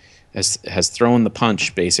thrown the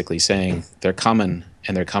punch, basically saying they're coming,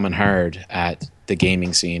 and they're coming hard at the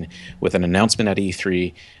gaming scene with an announcement at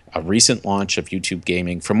E3, a recent launch of YouTube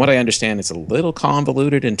Gaming. From what I understand, it's a little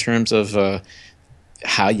convoluted in terms of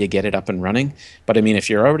how you get it up and running. But I mean, if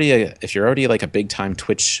you're already like a big time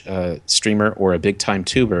Twitch streamer or a big time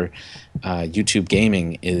tuber, YouTube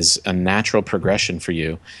Gaming is a natural progression for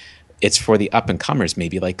you. It's for the up and comers,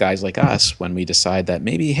 maybe like guys like us, when we decide that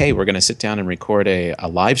maybe, hey, we're going to sit down and record a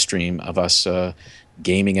live stream of us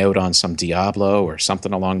gaming out on some Diablo or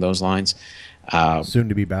something along those lines. Soon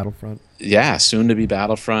to be Battlefront. Yeah, soon to be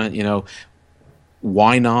Battlefront.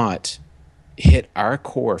 Why not hit our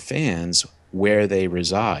core fans where they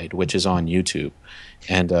reside, which is on YouTube,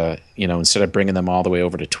 and instead of bringing them all the way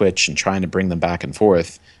over to Twitch and trying to bring them back and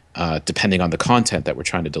forth, depending on the content that we're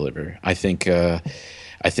trying to deliver. I think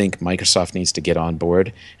Microsoft needs to get on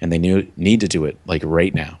board, and they need to do it like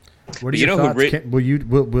right now. What are You your know who thoughts? re-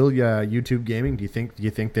 Will YouTube Gaming? Do you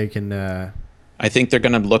think they can? I think they're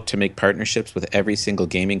going to look to make partnerships with every single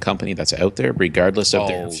gaming company that's out there, regardless of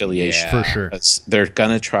their Oh, affiliation. yeah. For sure. They're going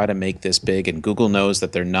to try to make this big, and Google knows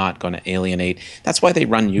that they're not going to alienate. That's why they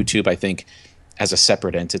run YouTube, I think, as a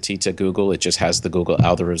separate entity to Google. It just has the Google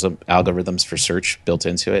algorithms for search built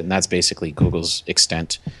into it, and that's basically Google's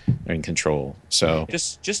extent. They're in control. So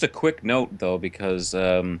Just a quick note though, because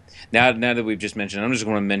now that we've just mentioned, I'm just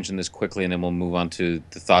going to mention this quickly, and then we'll move on to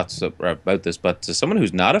the thoughts about this. But someone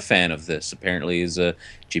who's not a fan of this apparently is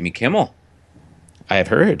Jimmy Kimmel. I have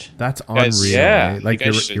heard. That's unreal. Guys, yeah, Right? Like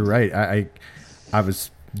you guys you're right. I was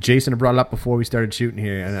Jason had brought it up before we started shooting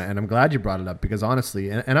here, and I'm glad you brought it up because honestly,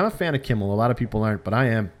 and I'm a fan of Kimmel. A lot of people aren't, but I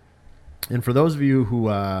am. And for those of you who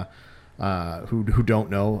don't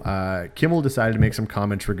know, Kimmel decided to make some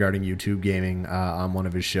comments regarding YouTube gaming on one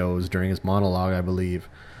of his shows during his monologue, I believe,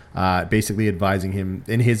 basically advising him,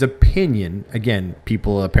 in his opinion. Again,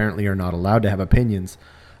 people apparently are not allowed to have opinions.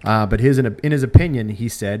 But in his opinion, he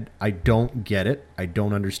said, "I don't get it. I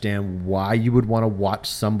don't understand why you would want to watch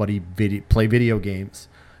somebody play video games."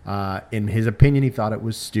 In his opinion, he thought it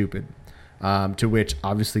was stupid. To which,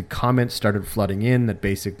 obviously, comments started flooding in that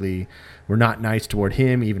basically were not nice toward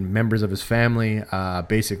him, even members of his family,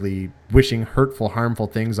 basically wishing hurtful, harmful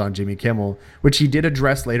things on Jimmy Kimmel, which he did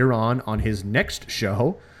address later on his next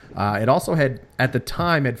show. It also had, at the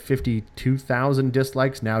time, had 52,000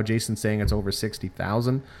 dislikes. Now Jason's saying it's over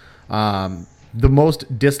 60,000. The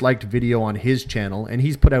most disliked video on his channel, and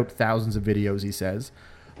he's put out thousands of videos, he says.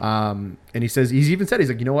 And he's even said, he's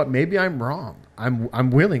like, you know what, maybe I'm wrong. I'm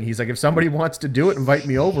willing. He's like, if somebody wants to do it, invite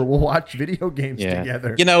me over. We'll watch video games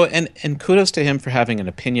together. You know, and kudos to him for having an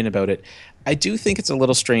opinion about it. I do think it's a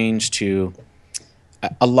little strange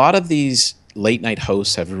a lot of these late night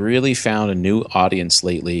hosts have really found a new audience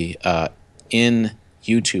lately in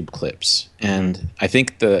YouTube clips. And I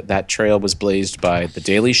think that trail was blazed by The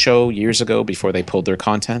Daily Show years ago before they pulled their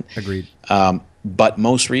content. Agreed. But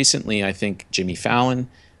most recently, I think Jimmy Fallon,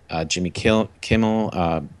 Jimmy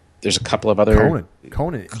Kimmel, there's a couple of other...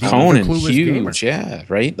 Conan, huge, gamer. Yeah,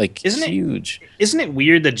 right? Like, huge. Isn't it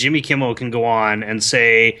weird that Jimmy Kimmel can go on and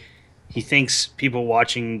say he thinks people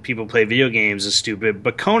watching people play video games is stupid,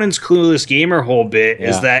 but Conan's Clueless Gamer whole bit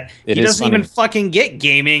is that he doesn't even fucking get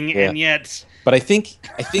gaming, and yet... But I think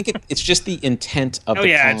it's just the intent of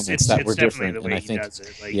the comments that were different. The way and I he think, does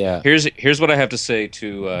it. Like, Here's what I have to say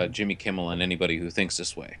to Jimmy Kimmel and anybody who thinks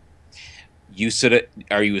this way.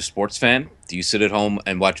 Are you a sports fan? Do you sit at home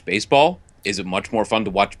and watch baseball? Is it much more fun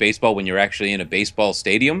to watch baseball when you're actually in a baseball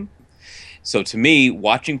stadium? So to me,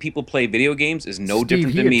 watching people play video games is no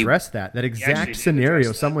different than me. He addressed that exact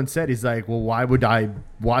scenario. Someone said, he's like, well, why would I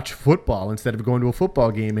watch football instead of going to a football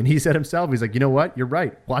game? And he said himself, he's like, you know what? You're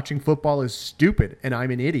right. Watching football is stupid, and I'm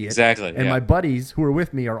an idiot. Exactly. And my buddies who are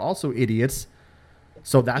with me are also idiots.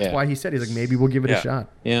 So that's why he said, he's like, maybe we'll give it a shot.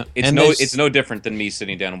 Yeah, it's no different than me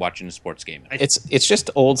sitting down and watching a sports game. It's just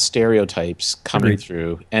old stereotypes coming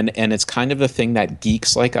through, and it's kind of the thing that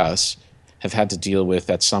geeks like us have had to deal with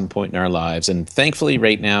at some point in our lives. And thankfully,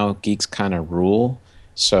 right now, geeks kind of rule.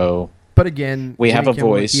 So, but again, we have a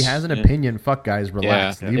voice. He has an opinion. Fuck, guys,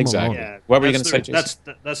 relax. Leave him alone. Yeah. What were you going to say,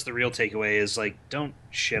 Jason? That's the real takeaway. Is like, don't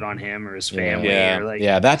shit on him or his family. Yeah. Or like,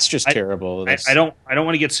 that's just terrible. I don't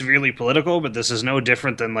want to get severely political, but this is no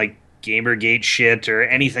different than like Gamergate shit or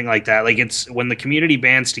anything like that. Like, it's when the community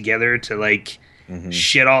bands together to like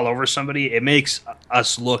shit all over somebody, it makes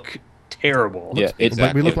us look terrible. Yeah,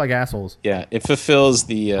 we look like assholes. Yeah, it fulfills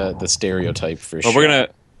the stereotype for sure.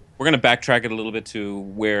 We're gonna backtrack it a little bit to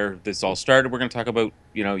where this all started. We're gonna talk about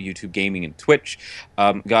YouTube gaming and Twitch,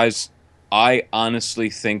 guys. I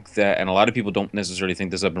honestly think that, and a lot of people don't necessarily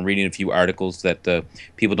think this. I've been reading a few articles that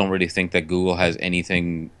people don't really think that Google has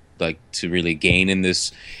anything like to really gain in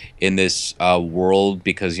this world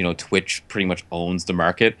because Twitch pretty much owns the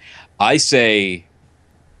market. I say,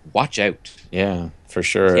 watch out. Yeah, for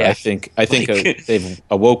sure. Yeah. I think they've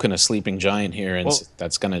awoken a sleeping giant here, and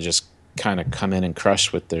that's going to just kind of come in and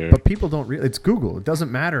crush with their... But people don't it's Google. It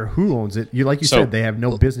doesn't matter who owns it. You said, they have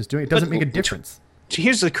no business doing it. It doesn't make a difference.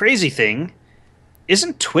 Here's the crazy thing.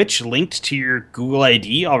 Isn't Twitch linked to your Google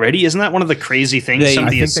ID already? Isn't that one of the crazy things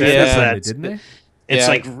somebody has said? Didn't they? It's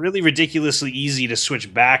like really ridiculously easy to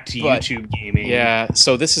switch back to YouTube gaming. Yeah,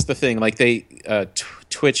 so this is the thing. Like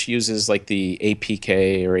Twitch uses like the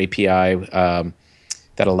APK or API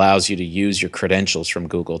that allows you to use your credentials from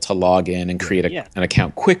Google to log in and create an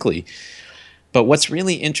account quickly. But what's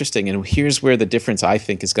really interesting, and here's where the difference I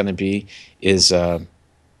think is going to be, is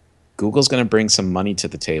Google's going to bring some money to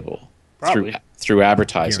the table through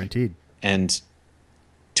advertising. Guaranteed. And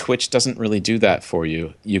Twitch doesn't really do that for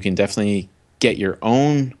you. You can definitely get your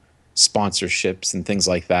own sponsorships and things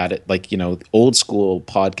like that, like, you know, old school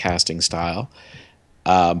podcasting style.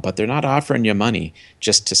 But they're not offering you money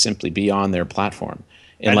just to simply be on their platform,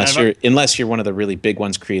 unless you're one of the really big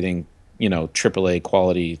ones creating, you know, AAA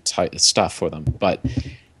quality type stuff for them. But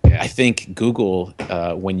I think Google,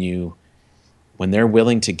 when they're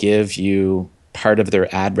willing to give you part of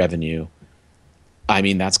their ad revenue, I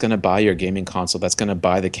mean, that's going to buy your gaming console. That's going to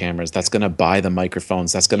buy the cameras. That's going to buy the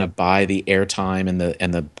microphones. That's going to buy the airtime and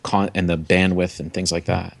the bandwidth and things like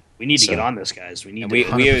that. We need to get on this, guys. We need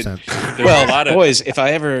to. Well, boys, if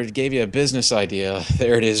I ever gave you a business idea,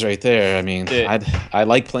 there it is right there. I mean, I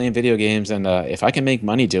like playing video games, and if I can make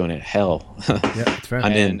money doing it, hell, yeah, it's fair.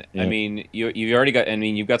 I'm in. I mean, you've already got. I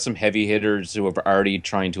mean, you've got some heavy hitters who are already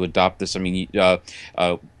trying to adopt this. I mean,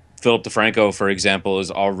 Philip DeFranco, for example,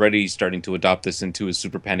 is already starting to adopt this into his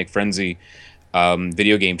Super Panic Frenzy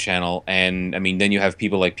video game channel. And I mean, then you have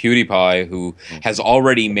people like PewDiePie, who has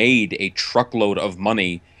already made a truckload of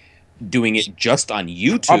money doing it just on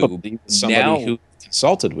YouTube. Probably somebody who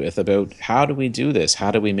consulted with about how do we do this?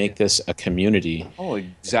 How do we make this a community? Oh,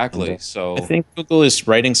 exactly. So I think Google is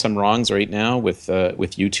righting some wrongs right now with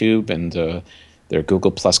YouTube and their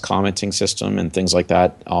Google Plus commenting system and things like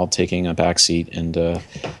that, all taking a backseat. And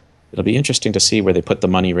it'll be interesting to see where they put the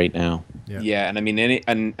money right now. Yeah, and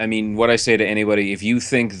I mean, what I say to anybody, if you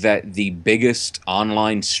think that the biggest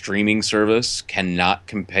online streaming service cannot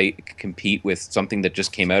compete with something that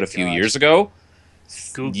just came out a few years ago,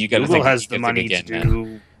 you got to think Google has the money to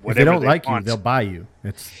do whatever if they don't like want. you, they'll buy you.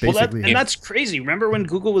 It's basically that's crazy. Remember when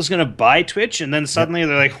Google was going to buy Twitch, and then suddenly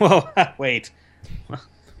they're like, "Whoa, wait."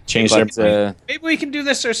 Change their maybe we can do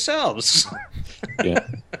this ourselves. Yeah.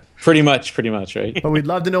 Pretty much, right? But we'd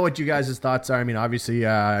love to know what you guys' thoughts are. I mean, obviously,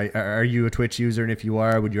 are you a Twitch user? And if you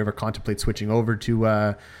are, would you ever contemplate switching over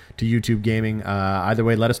to YouTube gaming? Either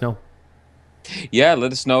way, let us know. Yeah,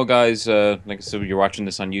 let us know, guys. Like I said, you're watching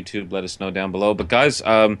this on YouTube, let us know down below. But guys,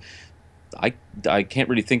 I can't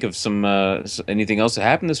really think of some anything else that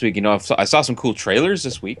happened this week. You know, I saw some cool trailers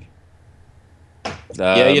this week.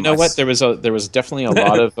 Yeah, you know what? There was definitely a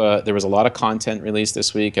lot of there was a lot of content released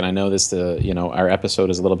this week, and I know our episode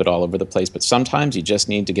is a little bit all over the place, but sometimes you just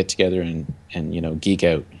need to get together and geek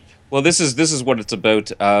out. Well, this is what it's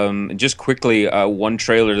about. Just quickly, one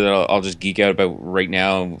trailer that I'll just geek out about right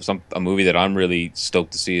now. A movie that I'm really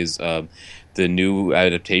stoked to see is the new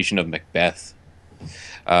adaptation of Macbeth.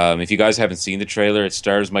 If you guys haven't seen the trailer, it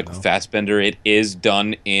stars Michael Fassbender. It is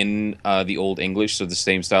done in the Old English, so the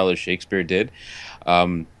same style as Shakespeare did.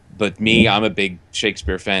 But I'm a big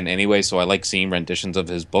Shakespeare fan anyway, so I like seeing renditions of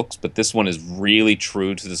his books. But this one is really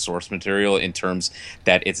true to the source material in terms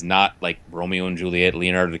that it's not like Romeo and Juliet,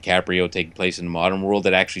 Leonardo DiCaprio taking place in the modern world.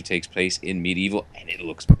 It actually takes place in medieval, and it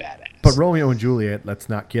looks badass. But Romeo and Juliet, let's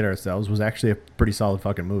not kid ourselves, was actually a pretty solid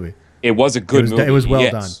fucking movie. It was a good movie. It was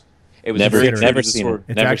well done. It was never seen it.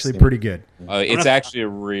 It's actually pretty good. It's actually a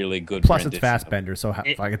really good. Plus, it's Fassbender, so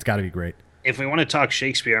it's got to be great. If we want to talk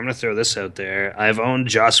Shakespeare, I'm going to throw this out there. I've owned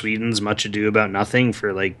Joss Whedon's Much Ado About Nothing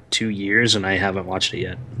for like 2 years, and I haven't watched it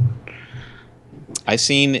yet. I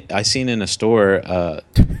seen in a store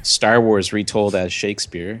Star Wars retold as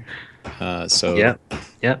Shakespeare. So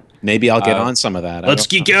yeah. Maybe I'll get on some of that. Let's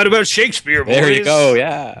geek out about Shakespeare, boys. There you go.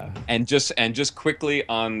 Yeah. And just quickly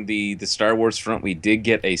on the Star Wars front, we did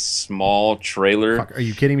get a small trailer. Fuck, are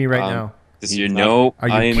you kidding me right now? This year, no. Are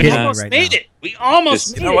you kidding me almost right made now? it. We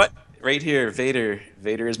almost made You know it. what? Right here, Vader.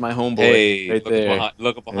 Vader is my homeboy. Hey, right there.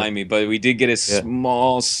 look up behind me. But we did get a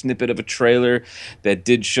small snippet of a trailer that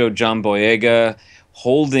did show John Boyega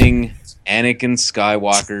holding Anakin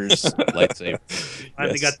Skywalker's lightsaber.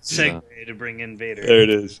 Finally got the segue to bring in Vader. There it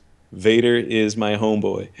is. Vader is my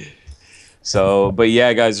homeboy. So, but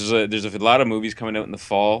yeah, guys, there's a lot of movies coming out in the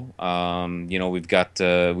fall.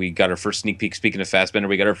 We got our first sneak peek. Speaking of Fassbender,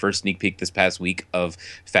 we got our first sneak peek this past week of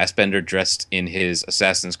Fassbender dressed in his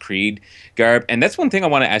Assassin's Creed garb, and that's one thing I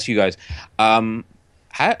want to ask you guys. I know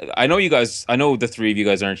the three of you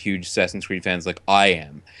guys aren't huge Assassin's Creed fans like I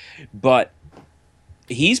am, but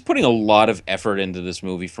he's putting a lot of effort into this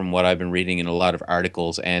movie from what I've been reading in a lot of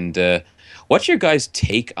articles. And what's your guys'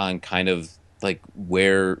 take on kind of like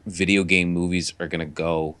where video game movies are going to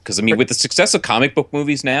go? Because I mean, with the success of comic book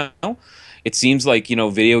movies now, it seems like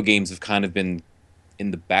video games have kind of been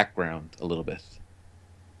in the background a little bit.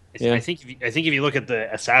 Yeah. I think if you look at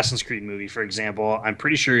the Assassin's Creed movie, for example, I'm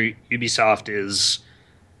pretty sure Ubisoft is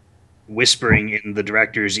whispering in the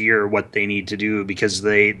director's ear what they need to do, because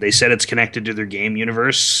they said it's connected to their game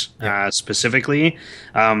universe specifically.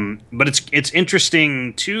 But it's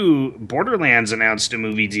interesting too. Borderlands announced a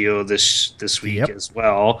movie deal this week as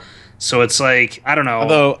well. So it's like, I don't know.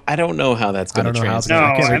 Although I don't know how that's going to translate. No,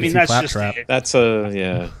 I mean that's just that's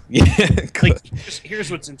a like, here's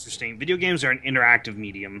what's interesting. Video games are an interactive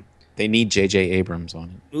medium. They need J.J. Abrams on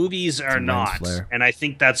it. Movies are not, and I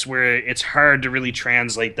think that's where it's hard to really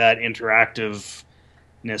translate that interactiveness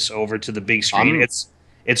over to the big screen.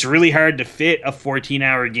 It's really hard to fit a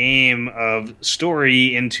 14-hour game of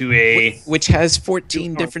story into which has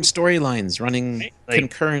 14 different storylines running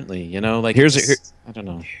concurrently. You know, like I don't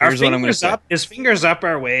know. Here's what I'm going to say. Is fingers up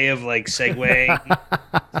our way of like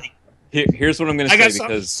segue? Here's what I'm going to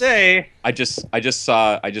say, because I just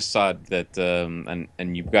saw that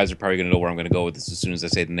and you guys are probably going to know where I'm going to go with this as soon as I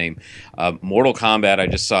say the name. Mortal Kombat. I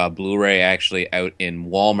just saw a Blu-ray actually out in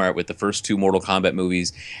Walmart with the first 2 Mortal Kombat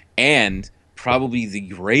movies, and probably the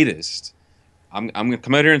greatest. I'm going to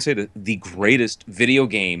come out here and say that the greatest video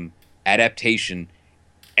game adaptation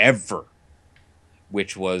ever,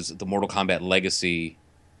 which was the Mortal Kombat Legacy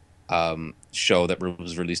show that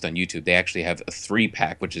was released on YouTube. They actually have a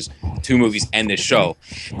 3-pack, which is 2 movies and this show.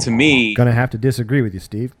 To me, gonna have to disagree with you,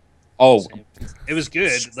 Steve. Oh, it was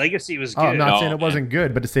good. Legacy was good. Oh, I'm not saying it wasn't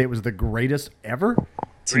good, but to say it was the greatest ever.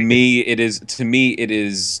 To me, it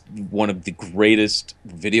is one of the greatest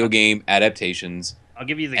video game adaptations. I'll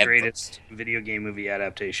give you the greatest video game movie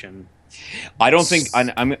adaptation. I don't think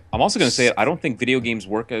I'm also going to say it. I don't think video games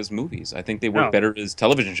work as movies. I think they work better as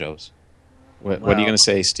television shows. What are you going to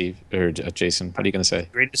say, Steve or Jason? What are you going to say?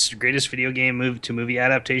 Greatest video game movie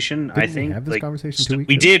adaptation. Didn't I think we have this conversation 2 weeks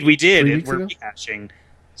we ago? We did. 3 weeks We're ago? rehashing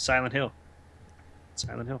Silent Hill.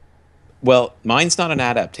 Well, mine's not an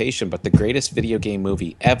adaptation, but the greatest video game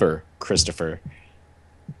movie ever, Christopher.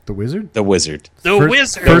 The Wizard? The Wizard.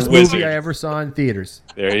 First movie I ever saw in theaters.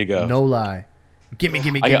 There you go. No lie. Gimme,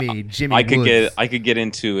 Jimmy I could get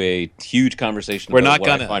into a huge conversation about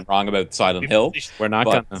what I find wrong about Silent Hill. We're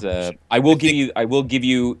not gonna. I will give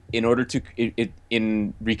you in order to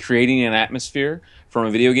in recreating an atmosphere from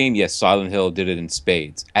a video game. Yes, Silent Hill did it in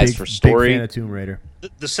spades. As for story, big fan of Tomb Raider.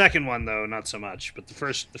 The second one though, not so much. But the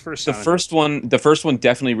first one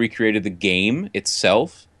definitely recreated the game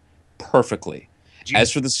itself perfectly.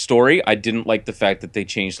 As for the story, I didn't like the fact that they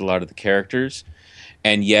changed a lot of the characters.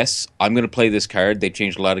 And yes, I'm going to play this card. They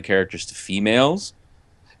changed a lot of characters to females,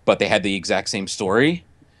 but they had the exact same story.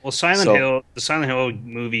 Well, the Silent Hill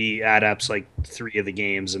movie adapts like 3 of the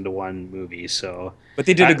games into one movie. But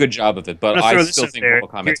they did a good job of it. But I still think Mortal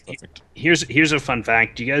Kombat's perfect. Here's a fun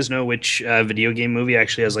fact. Do you guys know which video game movie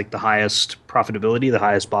actually has like the highest profitability, the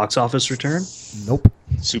highest box office return? Nope.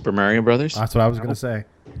 Super Mario Brothers. That's what I was going to say.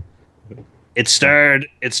 It starred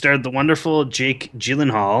the wonderful Jake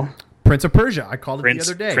Gyllenhaal. Prince of Persia. I called it the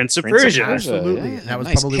other day. Prince of Persia. Absolutely. Yeah, that was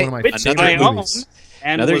nice. probably one of my Which favorite movies.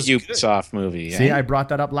 Another Ubisoft movie. See, I brought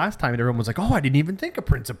that up last time, and everyone was like, "Oh, I didn't even think of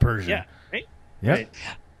Prince of Persia." Yeah. Right. Yep.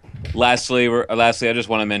 Right. Lastly, I just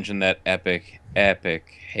want to mention that epic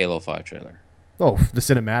Halo 5 trailer. Oh, the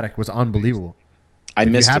cinematic was unbelievable. I If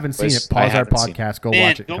missed you haven't seen it, pause our podcast, go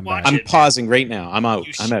watch it, come back. I'm pausing right now. I'm out.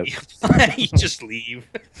 You just leave.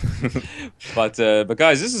 But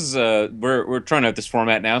guys, this is we're trying out this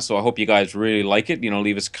format now, so I hope you guys really like it.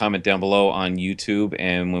 Leave us a comment down below on YouTube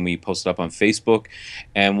and when we post it up on Facebook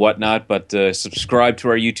and whatnot. But subscribe to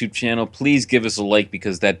our YouTube channel. Please give us a like,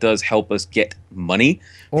 because that does help us get money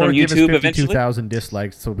from give YouTube us eventually. 52,000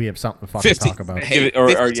 dislikes, so we have something to fucking talk about. Hey,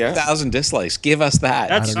 50,000 dislikes. Give us that.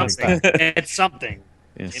 That's something. It's something.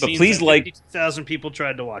 Yes. But please like 52,000 people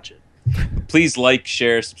tried to watch it. Please like,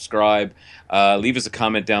 share, subscribe. Leave us a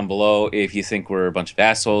comment down below if you think we're a bunch of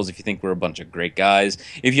assholes, if you think we're a bunch of great guys,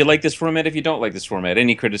 if you like this format, if you don't like this format.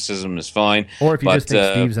 Any criticism is fine. Or if you just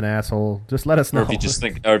think Steve's an asshole, just let us know. Or if you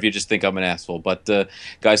just think I'm an asshole. But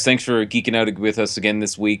guys, thanks for geeking out with us again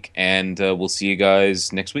this week, and we'll see you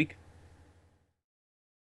guys next week.